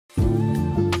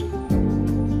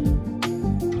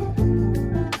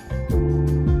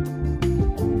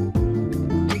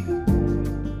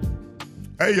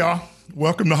Hey, y'all.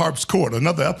 Welcome to Harps Court,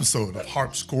 another episode of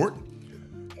Harps Court.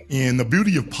 And the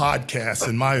beauty of podcasts,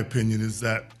 in my opinion, is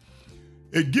that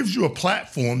it gives you a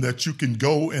platform that you can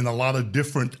go in a lot of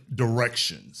different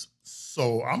directions.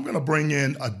 So I'm going to bring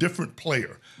in a different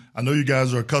player. I know you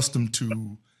guys are accustomed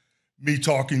to me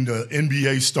talking to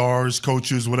NBA stars,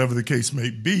 coaches, whatever the case may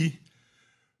be.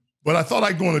 But I thought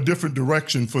I'd go in a different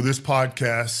direction for this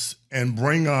podcast and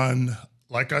bring on,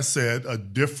 like I said, a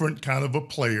different kind of a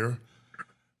player.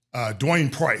 Dwayne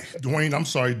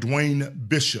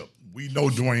Bishop. We know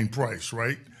Dwayne Price,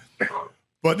 right?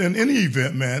 But in any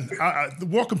event, man,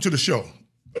 welcome to the show.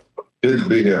 Good to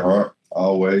be here, Hart,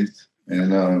 always,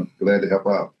 and glad to help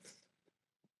out.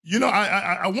 You know,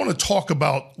 I want to talk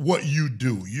about what you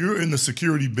do. You're in the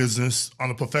security business on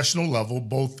a professional level,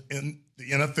 both in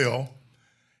the NFL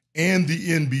and the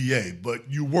NBA, but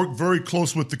you work very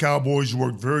close with the Cowboys. You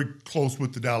work very close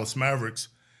with the Dallas Mavericks.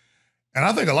 And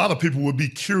I think a lot of people would be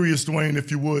curious, Dwayne,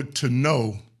 if you would, to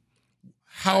know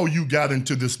how you got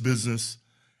into this business,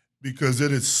 because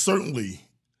it has certainly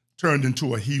turned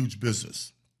into a huge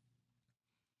business.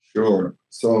 Sure.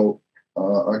 So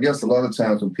I guess a lot of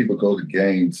times when people go to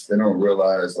games, they don't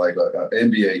realize, like an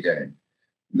NBA game,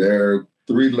 there are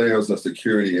 3 layers of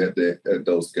security at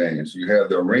those games. You have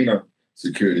the arena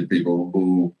security people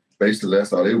who basically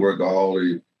that's how they work all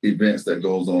the events that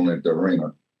goes on at the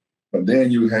arena. But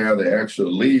then you have the actual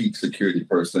league security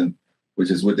person, which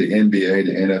is with the NBA,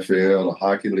 the NFL, the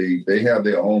hockey league. They have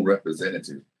their own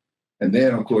representative. And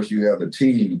then, of course, you have the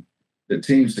team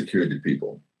security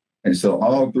people. And so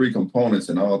all 3 components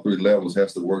and all 3 levels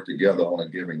has to work together on a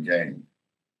given game.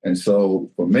 And so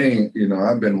for me, you know,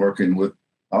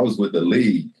 I was with the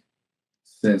league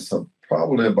since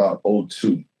probably about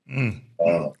 2002.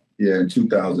 In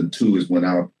 2002 is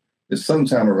when it's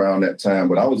sometime around that time,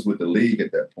 but I was with the league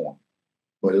at that point.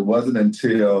 But it wasn't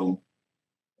until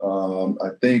I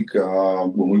think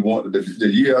when we won the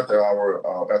year after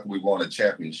we won a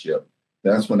championship,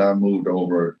 that's when I moved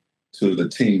over to the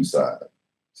team side.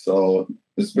 So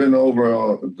it's been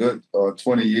over a good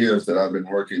 20 years that I've been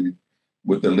working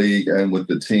with the league and with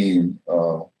the team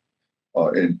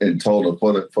in total.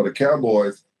 For the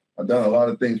Cowboys, I've done a lot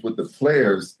of things with the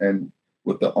players and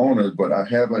with the owners, but I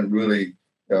haven't really.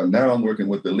 Now I'm working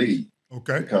with the league.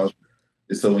 Okay.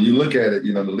 So when you look at it,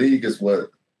 you know, the league is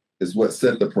what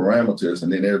set the parameters,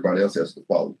 and then everybody else has to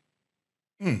follow.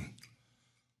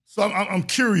 So I'm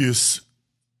curious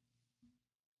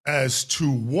as to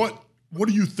what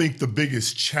do you think the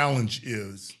biggest challenge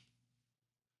is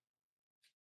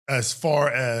as far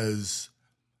as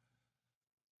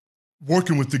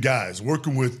working with the guys,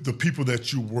 working with the people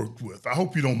that you work with? I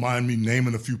hope you don't mind me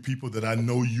naming a few people that I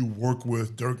know you work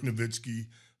with: Dirk Nowitzki,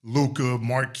 Luka,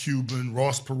 Mark Cuban,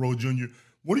 Ross Perot Jr.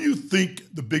 What do you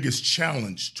think the biggest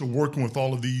challenge to working with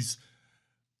all of these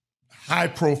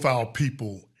high-profile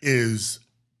people is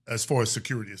as far as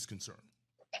security is concerned?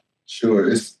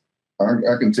 Sure.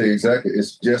 I can tell you exactly.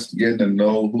 It's just getting to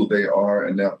know who they are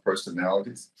and their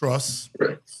personalities. Trust.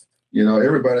 You know,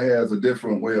 everybody has a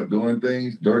different way of doing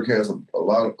things. Dirk has a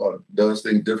lot of does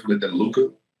things differently than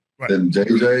Luka, than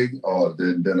JJ, or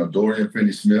than a Dorian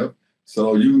Finney-Smith.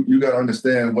 So you got to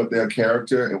understand what their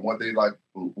character and what they like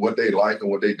and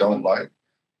what they don't like.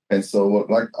 And so,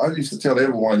 like I used to tell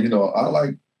everyone, you know, I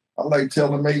like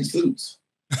tailor-made suits.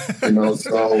 You know,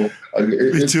 so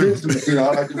it fits me. You know,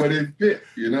 I like the way they fit.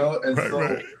 You know, and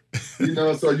you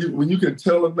know, so when you can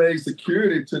tailor-made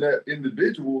security to that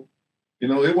individual, you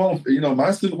know, it won't. You know,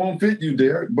 my suit won't fit you,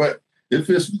 Derek, but it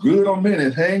fits good on me and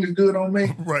it hangs good on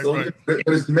me. But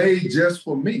it's made just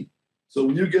for me. So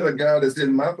when you get a guy that's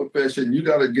in my profession, you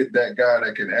got to get that guy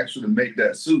that can actually make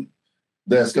that suit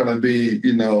that's going to be,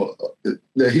 you know,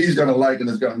 that he's going to like and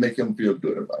it's going to make him feel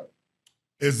good about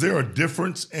it. Is there a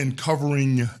difference in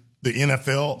covering the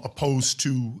NFL opposed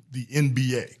to the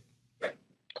NBA?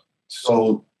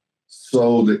 So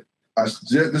this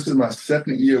is my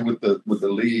 2nd year with the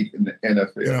league in the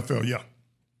NFL. NFL, yeah.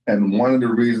 And one of the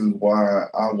reasons why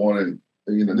I wanted,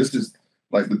 you know, this is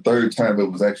like the 3rd time it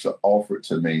was actually offered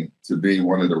to me to be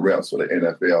one of the reps for the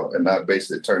NFL, and I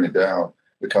basically turned it down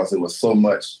because it was so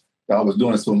much. I was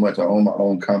doing so much. I own my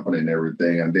own company and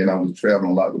everything, and then I was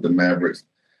traveling a lot with the Mavericks.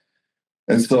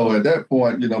 And so at that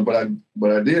point, you know, but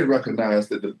I did recognize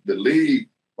that the league,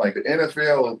 like the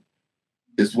NFL,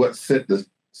 is what set the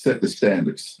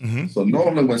standards. Mm-hmm. So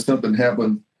normally when something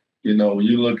happens, you know, when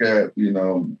you look at, you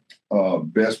know,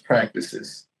 best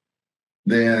practices,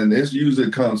 then this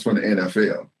usually comes from the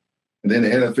NFL. And then the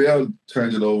NFL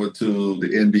turns it over to the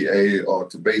NBA or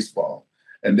to baseball.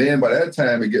 And then by that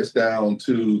time, it gets down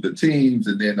to the teams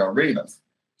and then the arenas.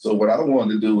 So what I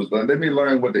wanted to do was let me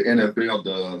learn what the NFL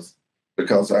does,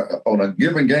 because on a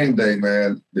given game day,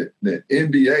 man, the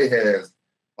NBA has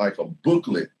like a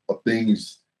booklet of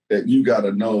things that you got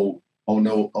to know on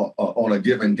a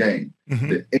given game.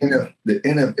 Mm-hmm. The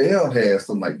NFL has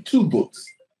some like 2 books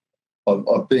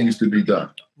of things to be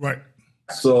done. Right.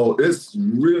 So it's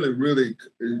really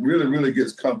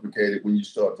gets complicated when you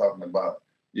start talking about,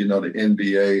 the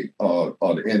NBA or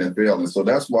the NFL. And so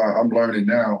that's why I'm learning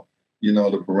now,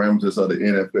 the parameters of the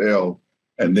NFL,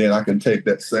 and then I can take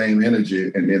that same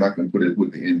energy and then I can put it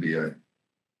with the NBA.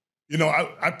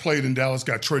 I played in Dallas,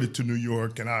 got traded to New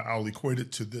York, and I'll equate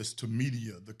it to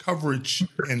media. The coverage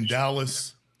in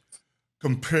Dallas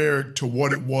compared to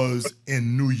what it was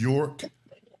in New York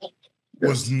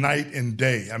was night and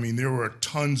day. I mean, there were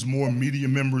tons more media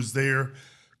members there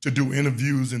to do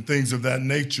interviews and things of that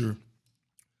nature.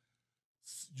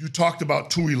 You talked about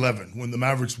 2011 when the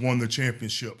Mavericks won the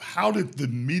championship. How did the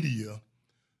media,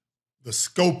 the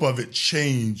scope of it,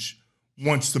 change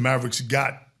once the Mavericks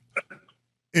got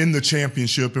in the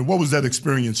championship, and what was that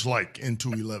experience like in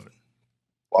 2011?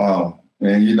 Wow,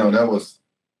 man, that was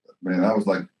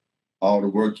like all the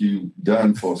work you've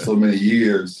done for so many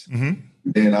years. Mm-hmm.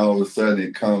 Then all of a sudden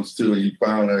it comes to, you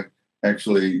finally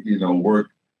actually, work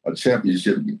a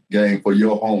championship game for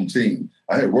your home team.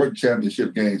 I had worked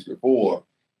championship games before,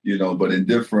 but in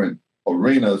different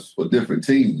arenas for different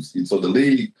teams. And so the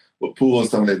league would pull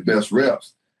some of their best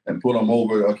reps and put them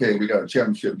over. Okay, we got a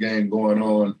championship game going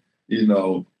on, in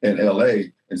LA.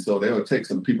 And so they would take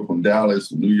some people from Dallas,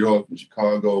 from New York, from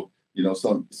Chicago,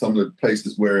 some of the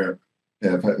places where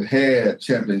have had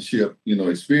championship,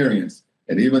 experience.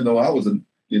 And even though I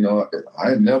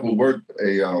had never worked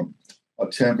a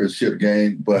championship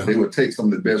game, but they would take some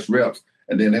of the best reps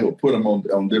and then they would put them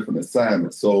on different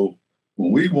assignments. So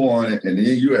when we won it and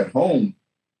then you're at home,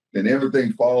 then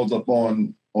everything falls up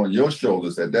on your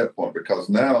shoulders at that point, because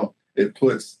now it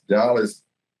puts Dallas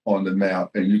on the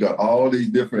map, and you got all these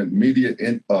different media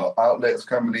outlets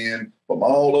coming in from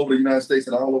all over the United States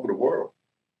and all over the world.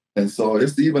 And so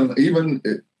it's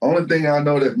only thing I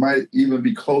know that might even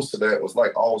be close to that was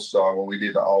like All-Star, when we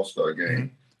did the All-Star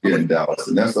game here in Dallas.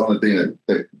 And that's the only thing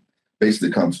that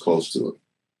basically comes close to it.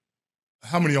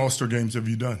 How many All-Star games have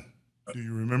you done? Do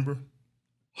you remember?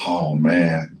 Oh,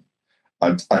 man.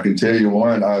 I can tell you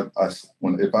one.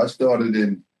 If I started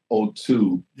in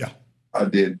 2002, I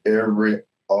did I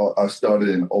started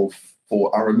in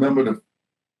 2004. I remember the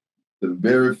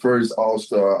very first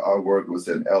All-Star I worked was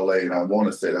in LA, and I want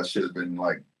to say that should have been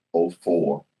like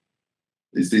 2004.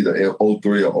 It's either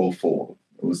 2003 or 2004.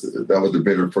 That was the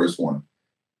very first one.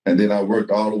 And then I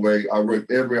worked all the way. I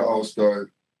worked every All-Star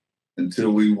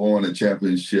until we won a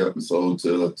championship, so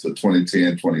to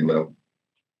 2010, 2011.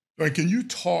 Right, can you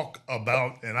talk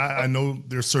about, and I know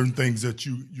there's certain things that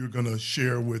you're going to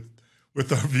share with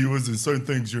our viewers and certain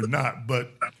things you're not,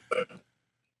 but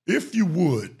if you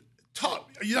would, talk,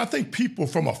 I think people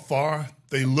from afar,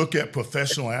 they look at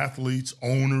professional athletes,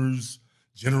 owners,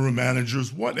 general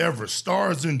managers, whatever,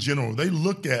 stars in general, they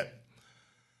look at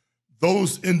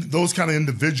those kind of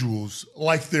individuals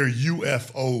like they're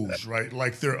UFOs, right?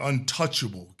 Like they're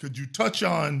untouchable. Could you touch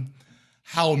on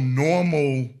how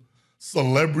normal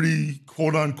celebrity,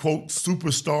 quote unquote,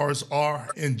 superstars are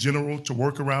in general to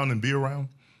work around and be around?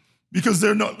 Because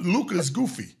Luka is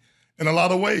goofy in a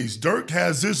lot of ways. Dirk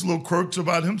has his little quirks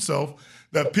about himself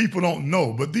that people don't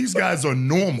know, but these guys are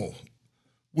normal,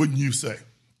 wouldn't you say?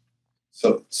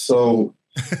 So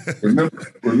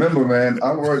remember, man,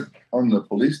 I worked on the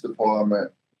police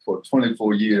department for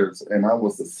 24 years, and I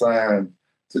was assigned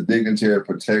to dignitary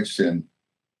protection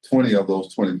 20 of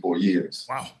those 24 years.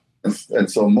 Wow. And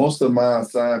so most of my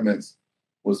assignments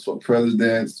was for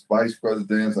presidents, vice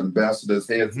presidents, ambassadors,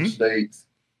 heads of states,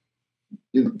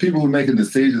 people who are making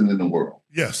decisions in the world.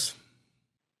 Yes.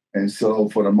 And so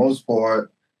for the most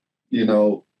part,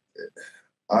 I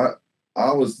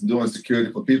was doing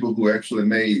security for people who actually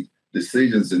made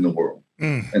decisions in the world.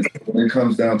 And so when it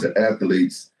comes down to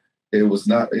athletes, it was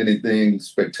not anything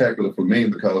spectacular for me,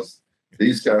 because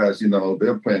these guys,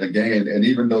 they're playing a game. And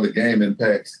even though the game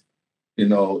impacts a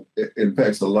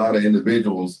lot of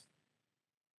individuals,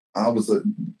 I was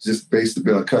just basically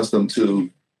been accustomed to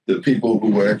the people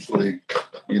who were actually,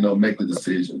 make the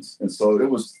decisions. And so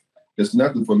there's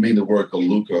nothing for me to work a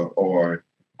Luka or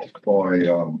Dirk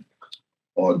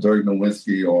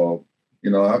Nowitzki or,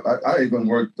 I even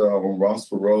worked on Ross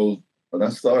Perot. When I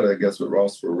started, I guess, with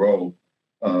Ross Perot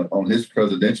on his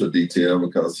presidential detail,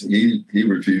 because he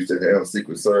refused to have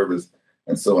Secret Service.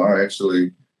 And so I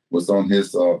actually was on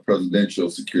his presidential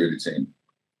security team.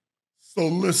 So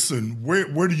listen,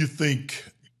 where do you think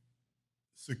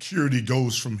security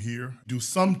goes from here? Do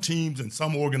some teams and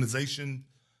some organizations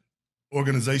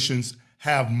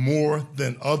have more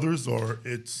than others, or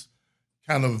it's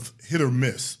kind of hit or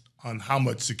miss on how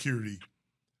much security?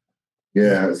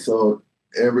 Yeah, so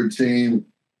every team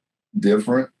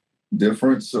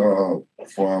difference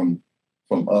from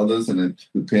others, and it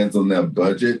depends on their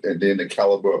budget and then the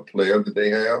caliber of player that they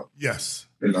have. Yes.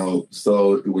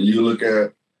 So when you look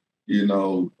at,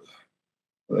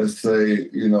 let's say,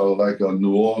 like a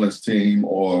New Orleans team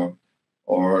or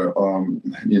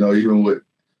even with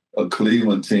a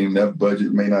Cleveland team, that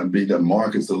budget may not be, the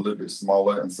market's a little bit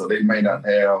smaller, and so they may not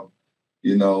have,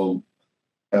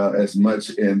 as much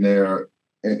in their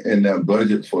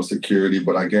budget for security.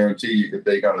 But I guarantee you, if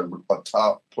they got a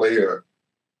top player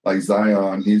like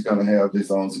Zion, he's going to have his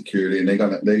own security, and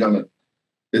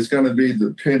it's going to be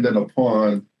dependent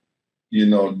upon,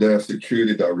 their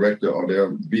security director or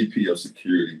their VP of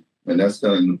security, and that's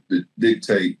going to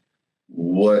dictate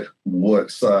what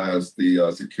size the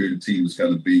security team is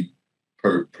going to be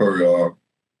per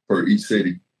each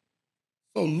city.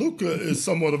 So Luka is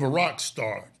somewhat of a rock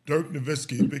star, Dirk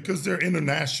Nowitzki, because they're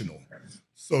international,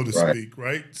 so to speak,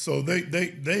 right? So they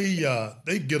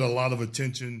get a lot of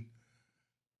attention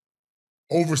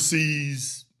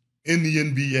overseas, in the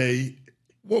NBA.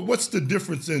 What's the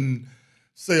difference in,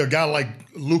 say, a guy like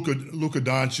Luka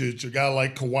Doncic, a guy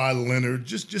like Kawhi Leonard,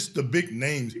 just the big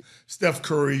names, Steph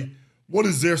Curry?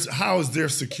 How is their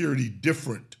security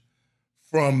different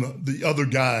from the other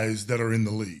guys that are in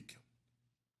the league?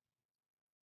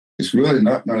 It's really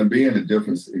not going to be any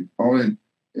difference. The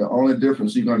only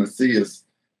difference you're going to see is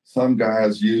some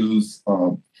guys use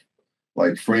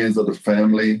like friends of the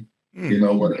family, in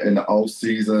the off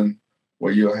season,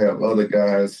 where you'll have other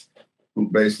guys who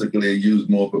basically use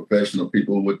more professional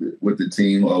people with the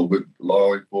team, or with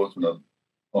law enforcement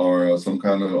or some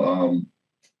kind of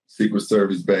Secret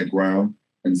Service background.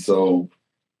 But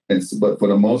for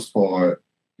the most part,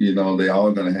 they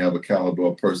all going to have a caliber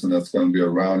of person that's going to be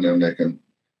around them that can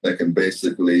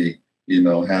basically,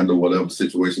 handle whatever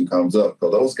situation comes up.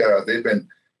 Because those guys, they've been,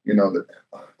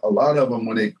 a lot of them,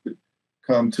 when they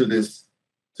come to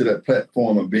that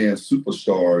platform of being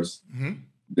superstars,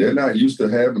 they're not used to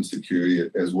having security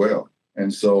as well.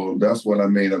 And so that's what I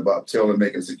mean about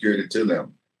making security to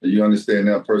them. You understand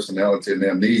their personality and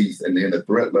their needs, and then the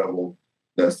threat level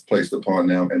that's placed upon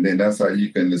them. And then that's how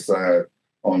you can decide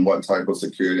on what type of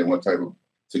security and what type of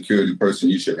security person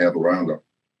you should have around them.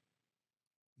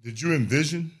 Did you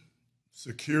envision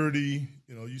security?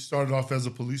 You started off as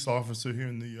a police officer here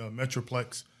in the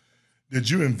Metroplex. Did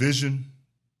you envision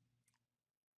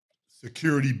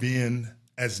security being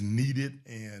as needed,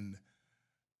 and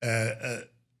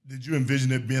did you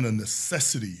envision it being a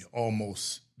necessity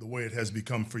almost the way it has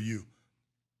become for you?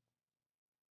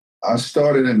 I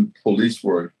started in police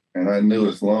work, and I knew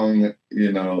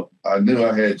I knew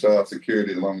I had job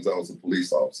security as long as I was a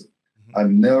police officer. I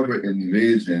never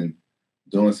envisioned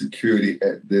doing security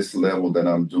at this level that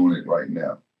I'm doing it right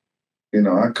now.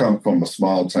 I come from a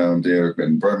small town, Derek,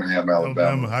 in Birmingham,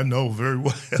 Alabama. I know very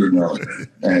well.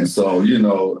 And so,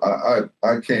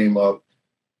 I came up.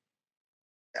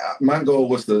 My goal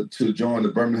was to join the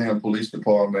Birmingham Police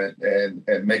Department and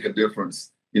make a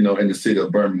difference, in the city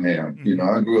of Birmingham.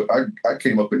 I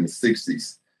came up in the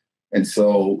 60s. And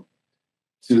so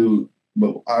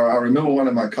I remember one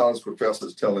of my college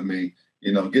professors telling me,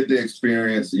 get the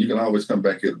experience. You can always come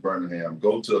back here to Birmingham.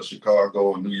 Go to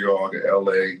Chicago or New York or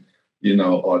LA,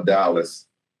 or Dallas.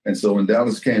 And so when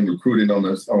Dallas came recruiting on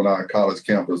our college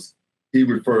campus, he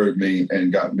referred me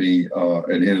and got me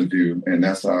an interview, and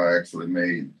that's how I actually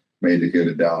made it here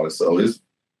to Dallas. So it was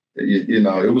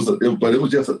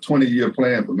just a 20-year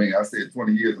plan for me. I said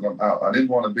 20 years and I'm out. I didn't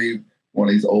want to be one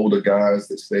of these older guys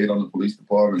that stayed on the police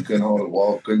department, couldn't hardly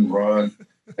walk, couldn't run,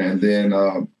 and then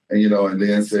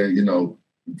say,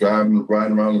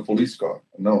 riding around in a police car.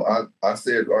 No, I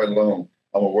said right along,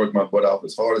 I'm gonna work my butt off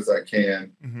as hard as I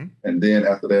can, and then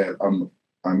after that,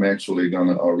 I'm actually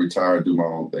gonna retire and do my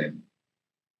own thing.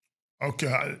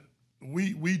 Okay,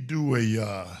 we do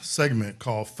a segment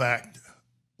called Fact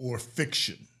or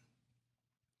Fiction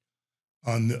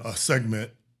on a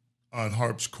segment on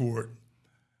Harps Court.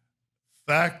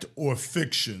 Fact or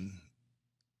fiction?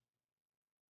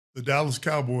 The Dallas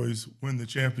Cowboys win the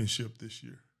championship this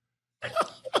year.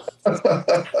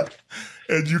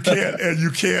 And you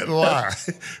can't lie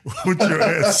with your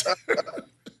answer.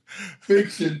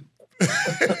 Fiction.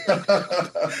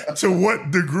 To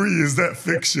what degree is that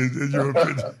fiction, in your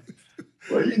opinion?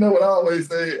 Well, you know what I always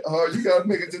say, you got to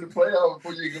make it to the playoffs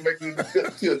before you can make it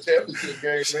to a championship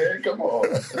game, man. Come on.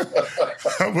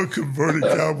 I'm a converted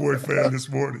Cowboy fan this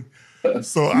morning.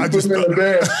 So I just put me in a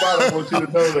bad spot. I want you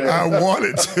to know that. I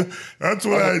wanted to. That's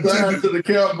what I intended. To the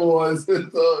Cowboys.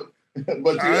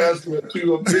 But you asked me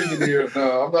to opinion here.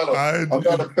 No, I'm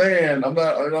not a fan. I'm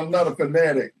not a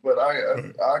fanatic, but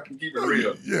I can keep it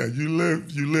real. Yeah, you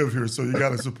live here, so you got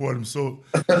to support him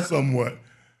somewhat.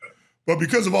 But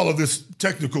because of all of this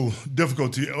technical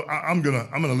difficulty, I'm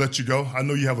gonna let you go. I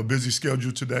know you have a busy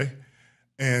schedule today,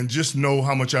 and just know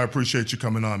how much I appreciate you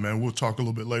coming on, man. We'll talk a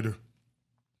little bit later.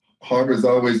 Harp is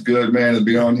always good, man, to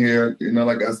be on here. You know,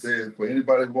 like I said, for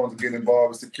anybody who wants to get involved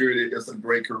with security, it's a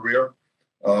great career.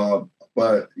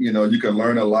 But, you know, you can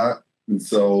learn a lot. And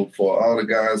so for all the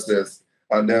guys that's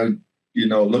out there, you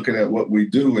know, looking at what we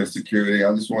do in security,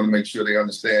 I just want to make sure they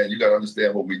understand, you got to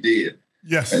understand what we did.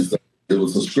 Yes. And so it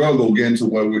was a struggle getting to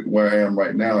where I am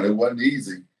right now. And it wasn't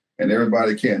easy. And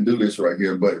everybody can't do this right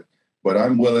here. But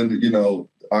I'm willing to, you know,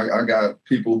 I got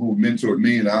people who mentored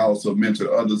me, and I also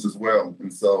mentor others as well.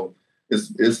 And so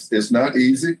it's not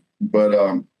easy, but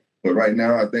right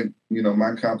now I think, you know,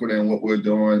 I'm confident in what we're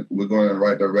doing. We're going in the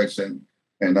right direction.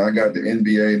 And I got the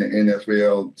NBA and the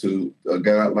NFL to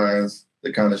guidelines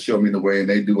that kind of show me the way, and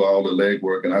they do all the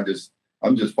legwork. And I'm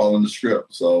just following the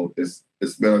script. So it's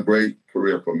been a great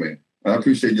career for me. And I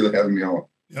appreciate you having me on.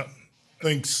 Yeah.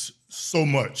 Thanks so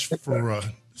much for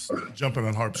jumping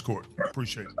on Harps Court.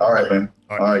 Appreciate it. All right, man.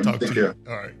 All right. Take care.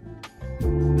 All right.